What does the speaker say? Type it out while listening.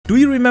Do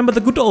you remember the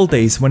good old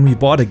days when we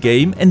bought a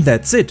game and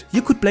that's it?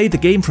 You could play the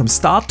game from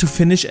start to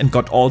finish and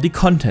got all the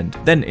content.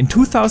 Then in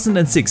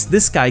 2006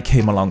 this guy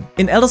came along.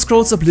 In Elder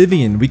Scrolls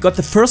Oblivion we got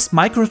the first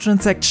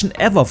microtransaction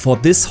ever for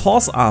this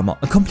horse armor,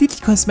 a completely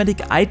cosmetic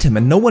item,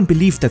 and no one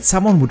believed that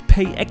someone would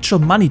pay actual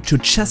money to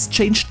just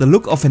change the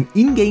look of an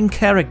in-game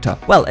character.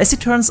 Well, as it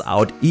turns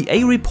out,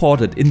 EA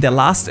reported in their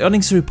last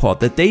earnings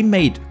report that they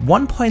made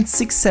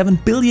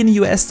 $1.67 billion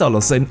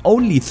in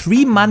only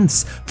 3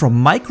 months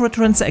from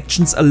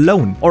microtransactions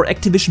alone, or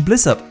Activision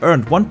Blizzard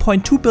earned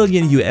 $1.2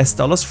 billion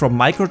from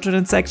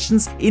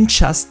microtransactions in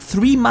just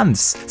 3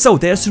 months. So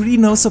there's really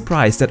no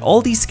surprise that all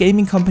these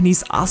gaming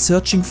companies are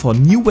searching for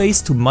new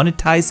ways to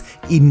monetize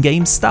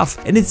in-game stuff,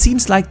 and it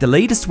seems like the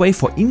latest way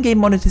for in-game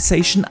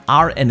monetization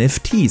are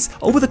NFTs.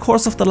 Over the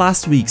course of the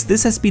last weeks,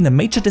 this has been a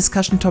major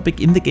discussion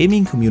topic in the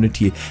gaming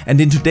community,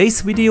 and in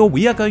today's video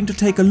we are going to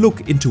take a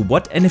look into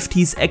what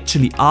NFTs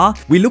actually are,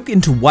 we look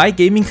into why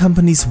gaming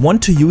companies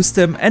want to use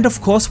them, and of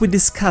course we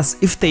discuss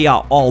if they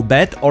are all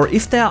bad or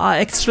if there are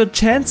extra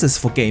chances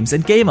for games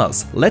and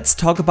gamers. Let's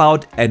talk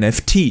about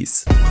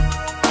NFTs.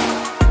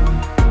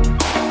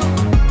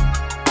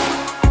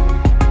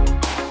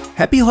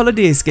 Happy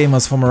holidays,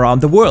 gamers from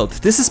around the world.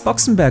 This is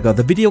Boxenberger,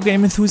 the video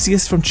game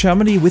enthusiast from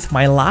Germany, with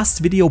my last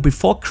video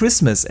before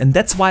Christmas, and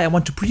that's why I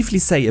want to briefly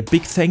say a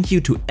big thank you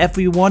to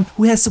everyone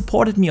who has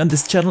supported me on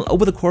this channel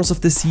over the course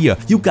of this year.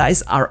 You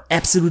guys are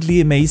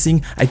absolutely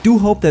amazing. I do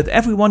hope that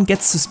everyone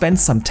gets to spend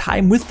some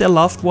time with their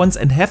loved ones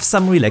and have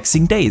some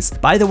relaxing days.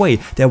 By the way,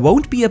 there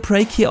won't be a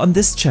break here on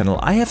this channel.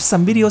 I have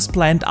some videos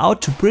planned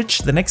out to bridge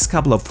the next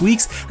couple of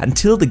weeks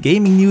until the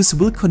gaming news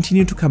will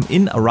continue to come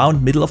in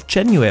around middle of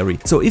January.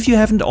 So if you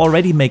haven't already,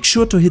 make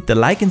sure to hit the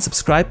like and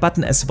subscribe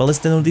button as well as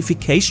the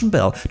notification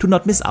bell to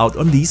not miss out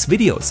on these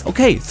videos.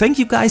 Okay, thank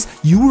you guys,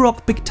 you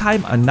rock big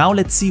time, and now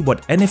let's see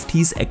what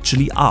NFTs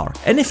actually are.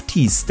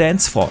 NFTs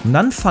stands for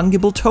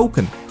non-fungible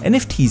token.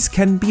 NFTs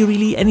can be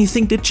really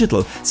anything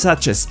digital,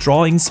 such as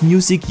drawings,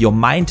 music, your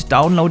mind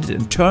downloaded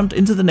and turned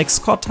into the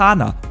next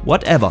Cortana,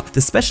 whatever.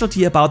 The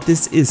specialty about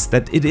this is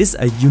that it is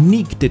a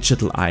unique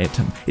digital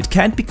item. It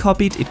can't be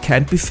copied, it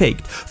can't be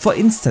faked. For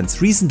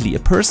instance, recently a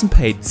person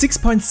paid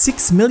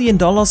 $6.6 million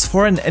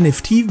for an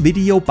NFT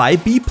video by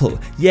Beeple.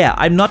 Yeah,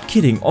 I'm not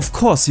kidding. Of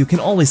course, you can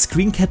always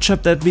screen catch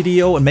up that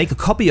video and make a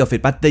copy of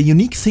it, but the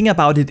unique thing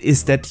about it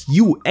is that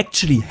you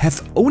actually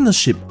have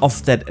ownership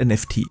of that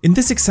NFT in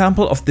this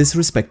example of this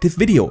respective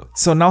video.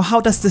 So now how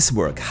does this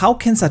work? How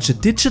can such a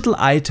digital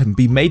item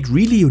be made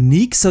really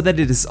unique so that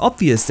it is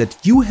obvious that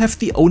you have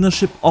the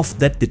ownership of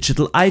that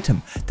digital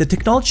item? The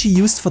technology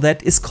used for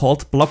that is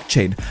called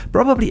blockchain.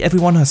 Probably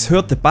everyone has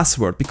heard the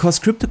buzzword because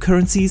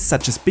cryptocurrencies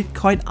such as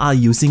Bitcoin are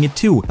using it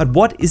too. But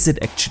what is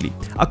it actually?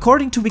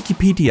 According to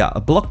Wikipedia,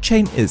 a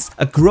blockchain is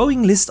a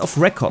growing list of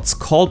records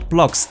called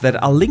blocks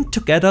that are linked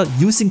together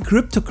using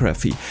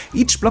cryptography.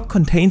 Each block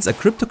contains a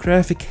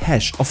cryptographic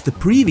hash of the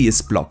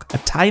previous block, a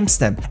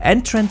timestamp,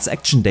 and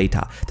transaction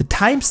data. The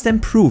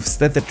timestamp proves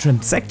that the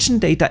transaction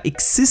data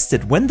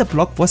existed when the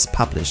block was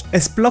published.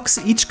 As blocks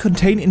each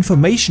contain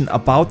information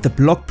about the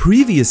block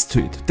previous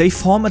to it, they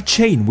form a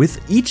chain with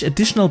each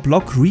additional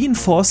block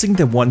reinforcing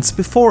the ones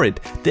before it.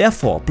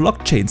 Therefore,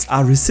 blockchains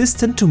are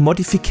resistant to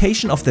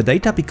modification of the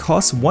data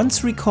because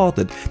once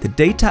recorded, the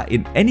data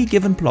in any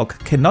given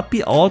block cannot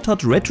be altered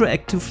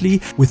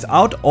retroactively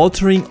without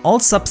altering all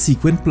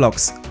subsequent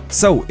blocks.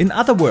 So, in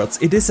other words,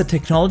 it is a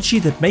technology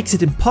that makes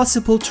it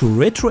impossible to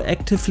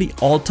retroactively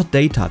alter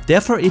data.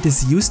 Therefore, it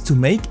is used to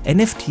make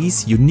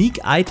NFTs unique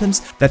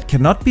items that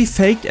cannot be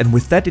faked, and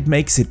with that it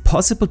makes it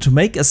possible to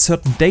make a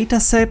certain data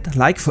set,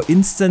 like for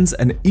instance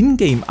an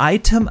in-game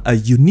item, a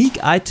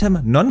unique item,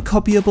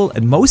 non-copyable,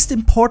 and most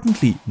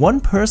importantly,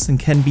 one person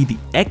can be the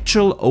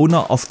actual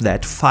owner of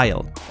that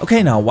file.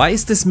 Okay, now why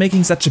is this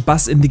making such a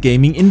buzz in the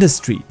gaming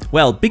industry?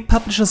 Well, big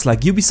publishers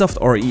like Ubisoft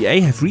or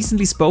EA have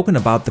recently spoken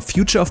about the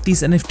future of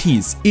these NFTs.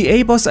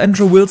 EA boss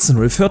Andrew Wilson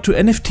referred to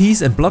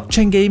NFTs and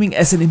blockchain gaming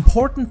as an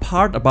important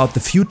part about the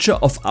future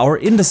of our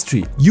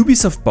industry.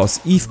 Ubisoft boss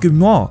Yves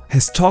Guillemot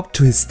has talked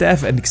to his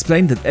staff and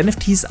explained that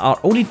NFTs are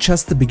only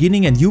just the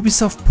beginning, and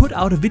Ubisoft put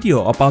out a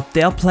video about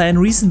their plan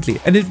recently,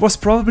 and it was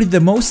probably the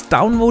most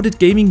downvoted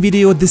gaming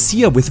video this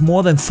year with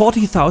more than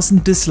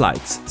 40,000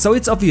 dislikes. So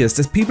it's obvious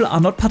that people are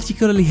not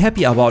particularly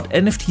happy about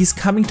NFTs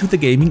coming to the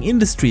gaming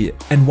industry.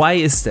 And why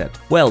is that?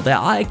 Well, there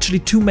are actually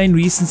two main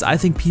reasons I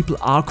think people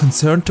are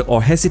concerned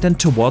or hesitant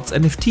towards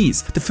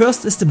NFTs. The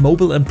first is the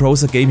mobile and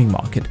browser gaming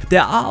market.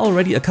 There are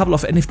already a couple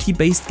of NFT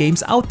based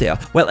games out there.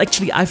 Well,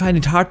 actually I find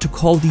it hard to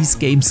call these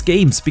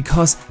games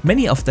because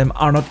many of them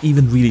are not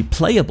even really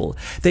playable.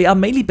 They are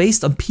mainly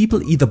based on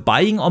people either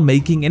buying or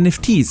making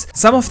NFTs.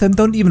 Some of them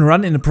don't even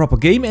run in a proper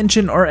game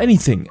engine or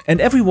anything.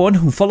 And everyone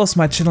who follows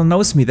my channel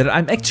knows me that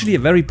I'm actually a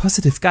very very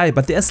positive guy,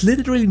 but there's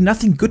literally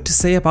nothing good to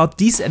say about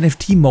these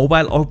NFT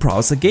mobile or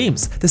browser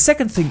games. The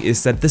second thing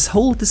is that this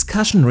whole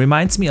discussion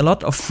reminds me a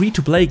lot of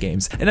free-to-play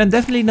games, and I'm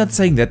definitely not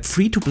saying that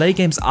free-to-play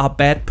games are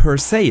bad per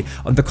se.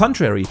 On the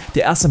contrary,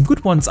 there are some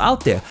good ones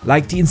out there,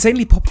 like the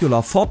insanely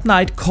popular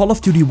Fortnite, Call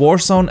of Duty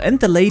Warzone, and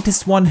the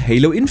latest one,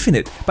 Halo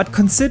Infinite. But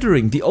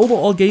considering the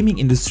overall gaming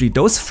industry,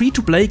 those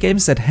free-to-play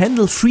games that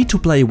handle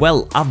free-to-play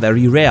well are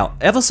very rare.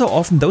 Ever so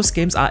often those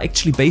games are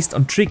actually based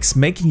on tricks,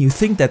 making you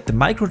think that the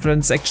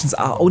microtransactions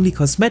are only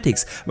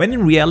cosmetics, when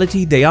in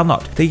reality they are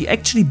not. They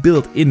actually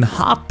build in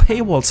hard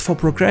paywalls for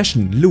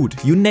progression,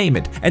 loot, you name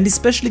it. And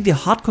especially the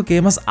hardcore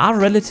gamers are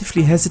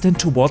relatively hesitant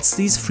towards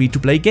these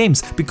free-to-play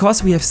games,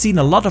 because we have seen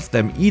a lot of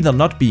them either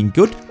not being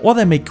good, or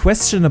they make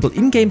questionable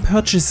in-game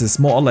purchases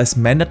more or less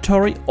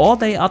mandatory, or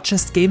they are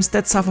just games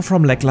that suffer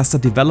from lackluster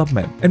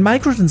development. And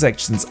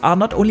microtransactions are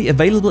not only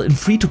available in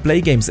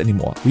free-to-play games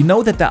anymore. We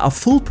know that there are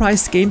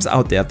full-priced games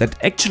out there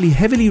that actually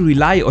heavily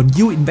rely on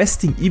you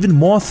investing even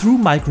more through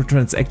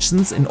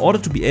microtransactions in order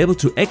to be able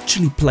to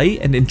actually play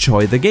and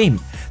enjoy the game.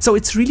 So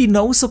it's really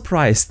no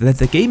surprise that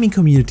the gaming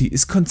community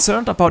is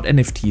concerned about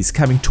NFTs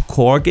coming to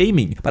core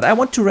gaming. But I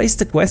want to raise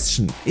the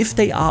question if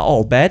they are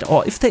all bad,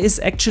 or if there is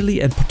actually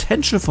a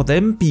potential for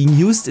them being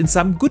used in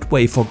some good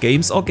way for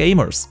games or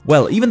gamers.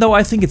 Well, even though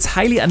I think it's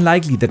highly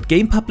unlikely that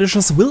game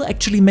publishers will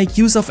actually make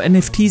use of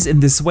NFTs in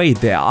this way,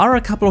 there are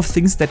a couple of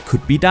things that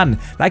could be done.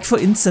 Like for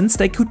instance,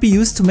 they could be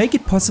used to make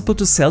it possible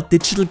to sell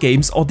digital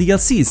games or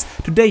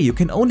DLCs. Today you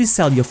can only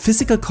sell your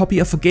physical copy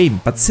of a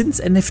game, but since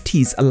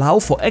NFTs allow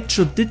for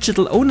actual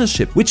digital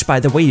ownership, which by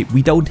the way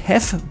we don't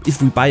have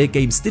if we buy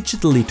games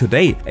digitally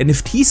today,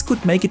 NFTs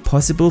could make it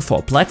possible for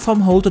a platform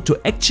holder to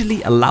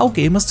actually allow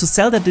gamers to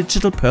sell their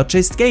digital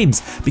purchased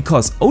games,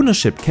 because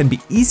ownership can be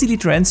easily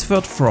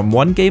transferred from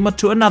one gamer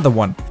to another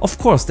one. Of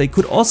course, they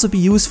could also be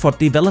used for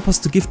developers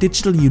to give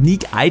digital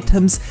unique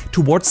items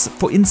towards,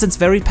 for instance,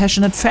 very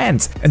passionate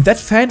fans. And that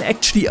fan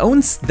actually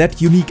owns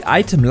that unique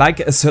item, like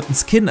a certain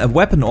skin, a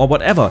weapon or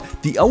whatever.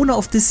 The owner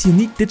of this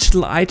unique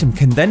digital item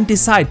can then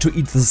decide to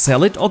either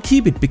sell it or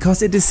keep it,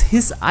 because it is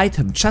his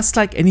item, just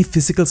like any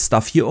physical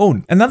stuff you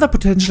own. Another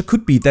potential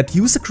could be that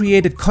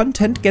user-created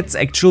content gets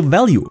actual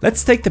value.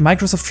 Let's take the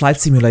Microsoft Flight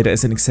Simulator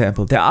as an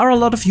example. There are a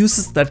lot of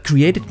users that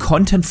created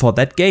content for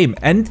that game,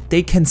 and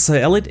they can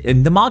sell it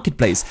in the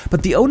marketplace.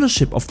 But the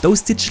ownership of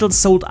those digital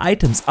sold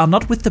items are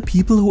not with the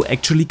people who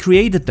actually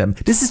created them.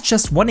 This is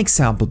just one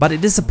example, but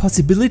it is a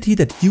possibility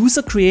that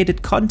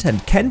user-created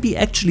content can be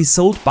actually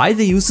sold by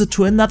the user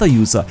to another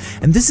user.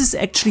 And this is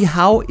actually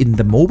how, in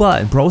the mobile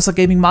and browser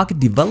gaming market,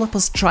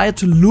 developers try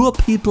to lure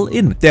people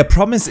in. Their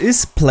promise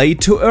is play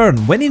to earn,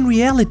 when in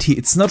reality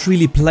it's not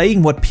really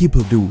playing what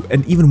people do,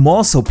 and even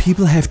more so,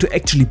 people have to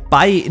actually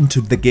buy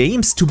into the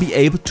games to be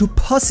able to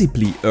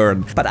possibly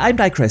earn. But I'm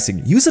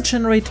digressing.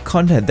 User-generated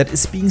content that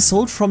is being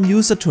sold from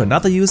user to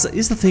another user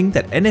is the thing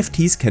that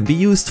NFTs can be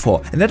used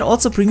for. And that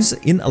also brings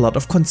in a lot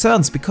of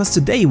concerns, because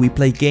today we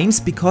play games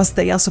because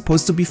they are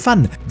supposed to be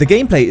fun. The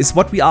gameplay is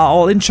what we are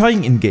all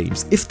enjoying in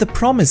games. If the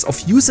promise of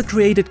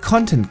user-created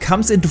content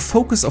comes into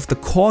focus of the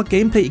core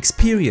gameplay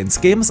experience,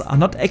 gamers are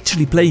not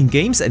actually playing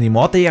games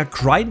anymore, they are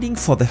grinding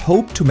for the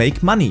hope to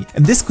make money.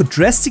 And this could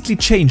drastically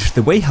change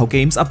the way how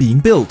games are being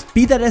built.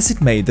 Be that as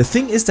it may, the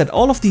thing is that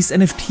all of these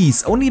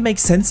NFTs only make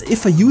sense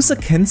if a user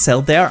can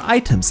sell their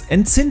items.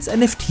 And since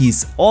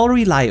NFTs all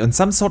rely on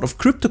some sort of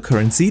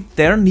cryptocurrency,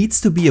 there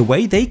needs to be a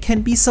way they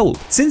can be sold.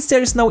 Since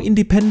there is no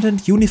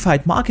independent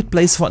unified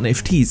marketplace for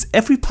NFTs,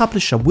 every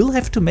publisher will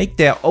have to make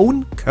their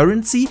own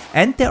currency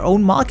and their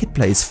own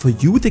marketplace for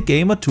you, the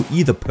gamer, to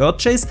either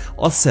purchase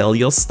or sell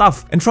your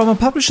stuff. And from a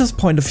publisher's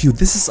point of view,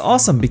 this is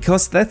awesome,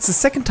 because that's the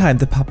second time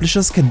the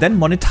publishers can then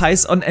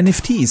monetize on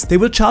NFTs. They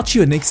will charge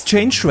you an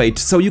exchange rate,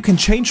 so you can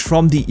change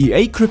from the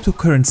EA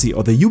cryptocurrency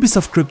or the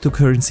Ubisoft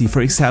cryptocurrency,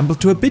 for example,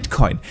 to a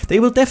Bitcoin. They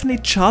will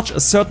definitely charge a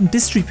certain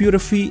distributor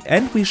fee,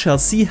 and we shall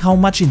see how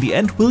much in the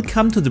end will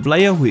come to the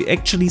player who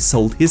actually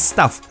sold his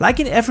stuff. Like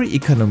in every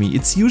economy,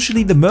 it's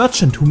usually the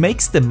merchant who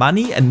makes the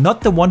money and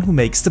not the one who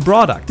makes the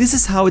product. This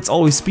is how it's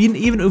always been.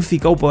 Even if we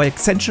go back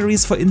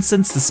centuries, for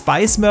instance, the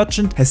spice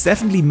merchant has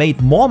definitely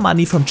made more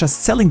money from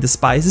just selling the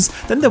spices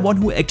than the one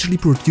who actually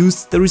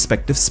produced the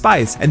respective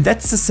spice. And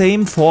that's the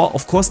same for,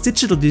 of course,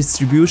 digital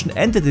distribution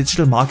and the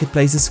digital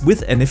marketplaces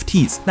with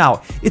NFTs.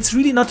 Now, it's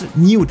really not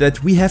new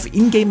that we have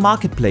in-game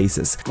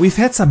marketplaces. We've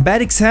had some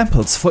bad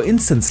examples, for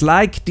instance,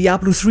 like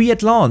Diablo 3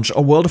 at launch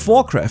or World of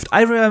Warcraft.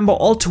 I remember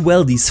all too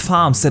well these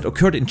farms that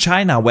occurred in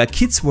China, where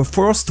kids were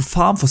forced to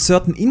farm for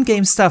certain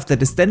in-game stuff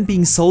that is then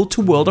being sold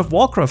to World of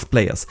Warcraft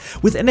players,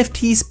 with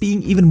NFTs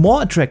being even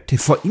more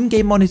attractive for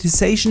in-game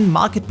monetization,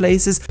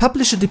 marketplaces,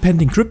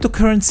 publisher-dependent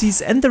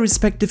cryptocurrencies, and the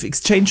respective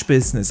exchange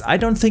business. I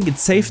don't think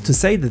it's safe to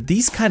say that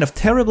these kind of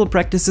terrible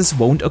practices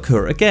won't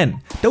occur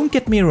again. Don't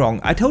get me wrong,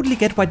 I totally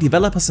get why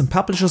developers and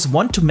publishers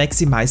want to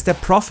maximize their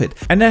profit,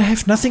 and I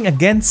have nothing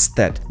against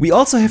that. We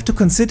also have to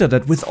consider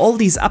that with all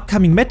these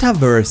upcoming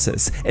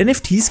metaverses,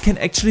 NFTs can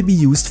actually be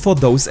used for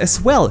those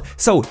as well,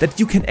 so that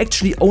you can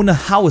actually own a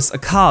house, a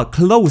car,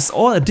 clothes,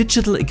 or a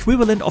digital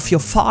equivalent of your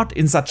fart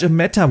in such a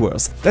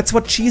metaverse. NFTs. That's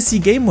what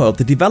GSC Game World,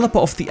 the developer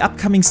of the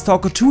upcoming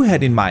Stalker 2,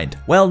 had in mind.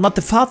 Well, not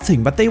the far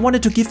thing, but they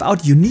wanted to give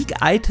out unique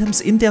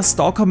items in their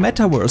Stalker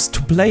metaverse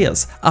to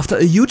players. After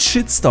a huge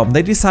shitstorm,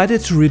 they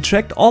decided to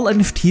retract all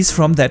NFTs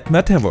from that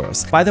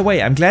metaverse. By the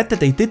way, I'm glad that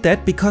they did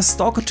that because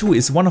Stalker 2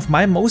 is one of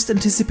my most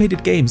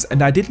anticipated games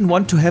and I didn't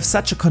want to have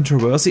such a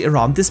controversy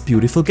around this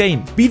beautiful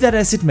game. Be that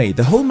as it may,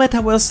 the whole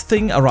metaverse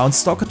thing around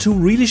Stalker 2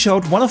 really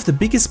showed one of the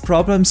biggest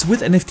problems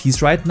with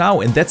NFTs right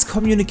now, and that's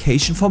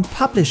communication from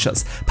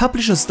publishers.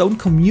 Publishers don't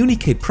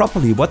communicate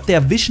properly what their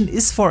vision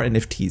is for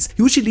NFTs.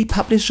 Usually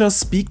publishers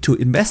speak to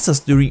investors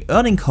during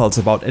earnings calls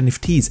about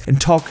NFTs and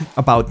talk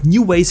about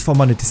new ways for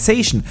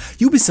monetization.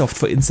 Ubisoft,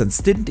 for instance,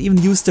 didn't even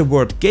use the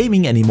word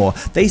gaming anymore.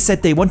 They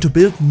said they want to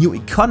build new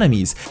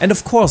economies. And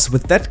of course,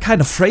 with that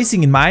kind of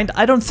phrasing in mind,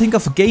 I don't think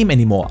of a game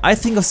anymore. I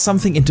think of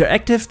something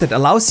interactive that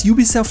allows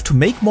Ubisoft to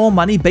make more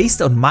money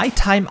based on my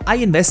time I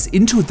invest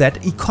into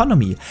that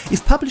economy.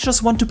 If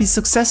publishers want to be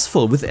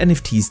successful with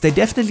NFTs, they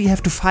definitely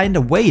have to find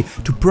a way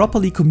to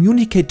properly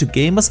communicate to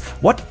gamers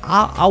what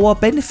are our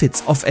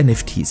benefits of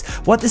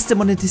NFTs, what is the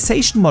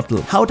monetization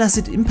model, how does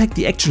it impact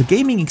the actual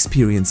gaming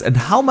experience, and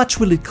how much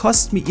will it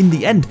cost me in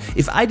the end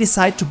if I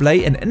decide to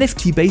play an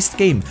NFT based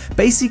game.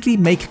 Basically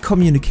make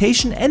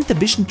communication and the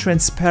vision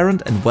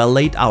transparent and well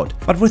laid out.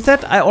 But with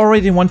that, I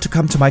already want to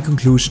come to my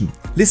conclusion.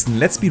 Listen,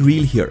 let's be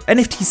real here.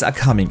 NFTs are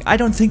coming. I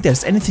don't think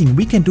there's anything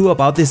we can do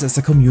about this as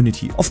a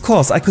community. Of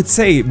course, I could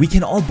say we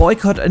can all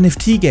boycott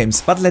NFT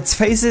games, but let's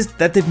face it,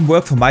 that didn't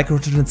work for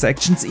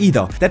microtransactions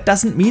either. That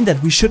doesn't mean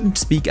that we shouldn't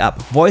speak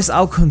up, voice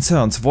our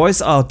concerns,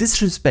 voice our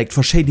disrespect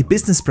for shady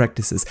business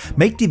practices,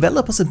 make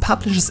developers and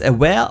publishers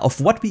aware of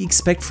what we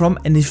expect from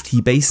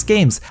NFT-based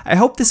games. I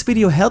hope this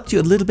video helped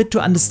you a little bit to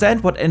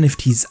understand what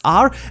NFTs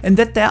are and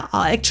that there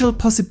are actual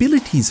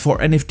possibilities for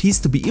NFTs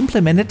to be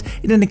implemented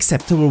in an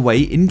acceptable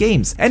way in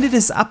games. And it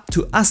is up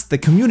to us, the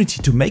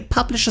community, to make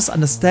publishers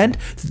understand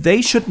that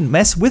they shouldn't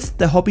mess with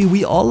the hobby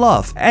we all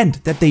love, and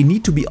that they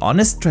need to be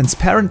honest,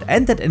 transparent,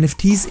 and that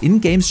NFTs in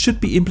games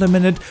should be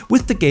implemented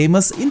with the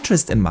gamer's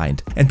interest in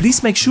mind. And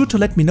please make sure to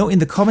let me know in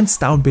the comments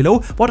down below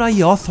what are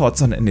your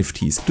thoughts on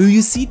NFTs. Do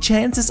you see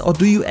chances or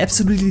do you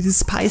absolutely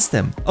despise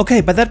them?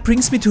 Okay, but that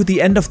brings me to the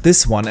end of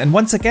this one, and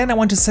once again I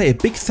want to say a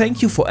big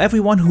thank you for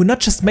everyone who not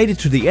just made it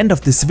to the end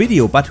of this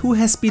video, but who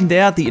has been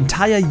there the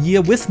entire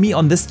year with me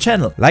on this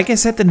channel. Like I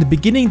said in the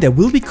beginning, there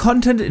will be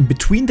content in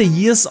between the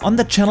years on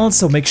the channel,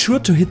 so make sure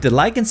to hit the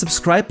like and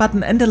subscribe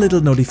button and the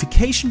little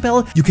notification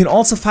bell. You can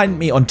also find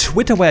me on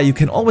Twitter, where you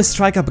can always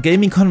strike up a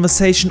gaming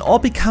conversation or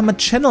become a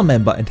channel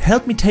member and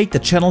help me take the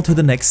channel to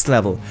the next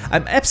level.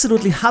 I'm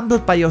absolutely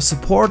humbled by your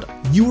support,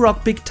 you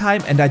rock big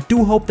time, and I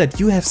do hope that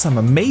you have some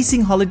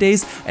amazing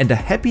holidays and a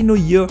happy new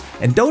year,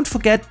 and don't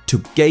forget to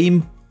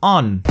game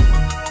on!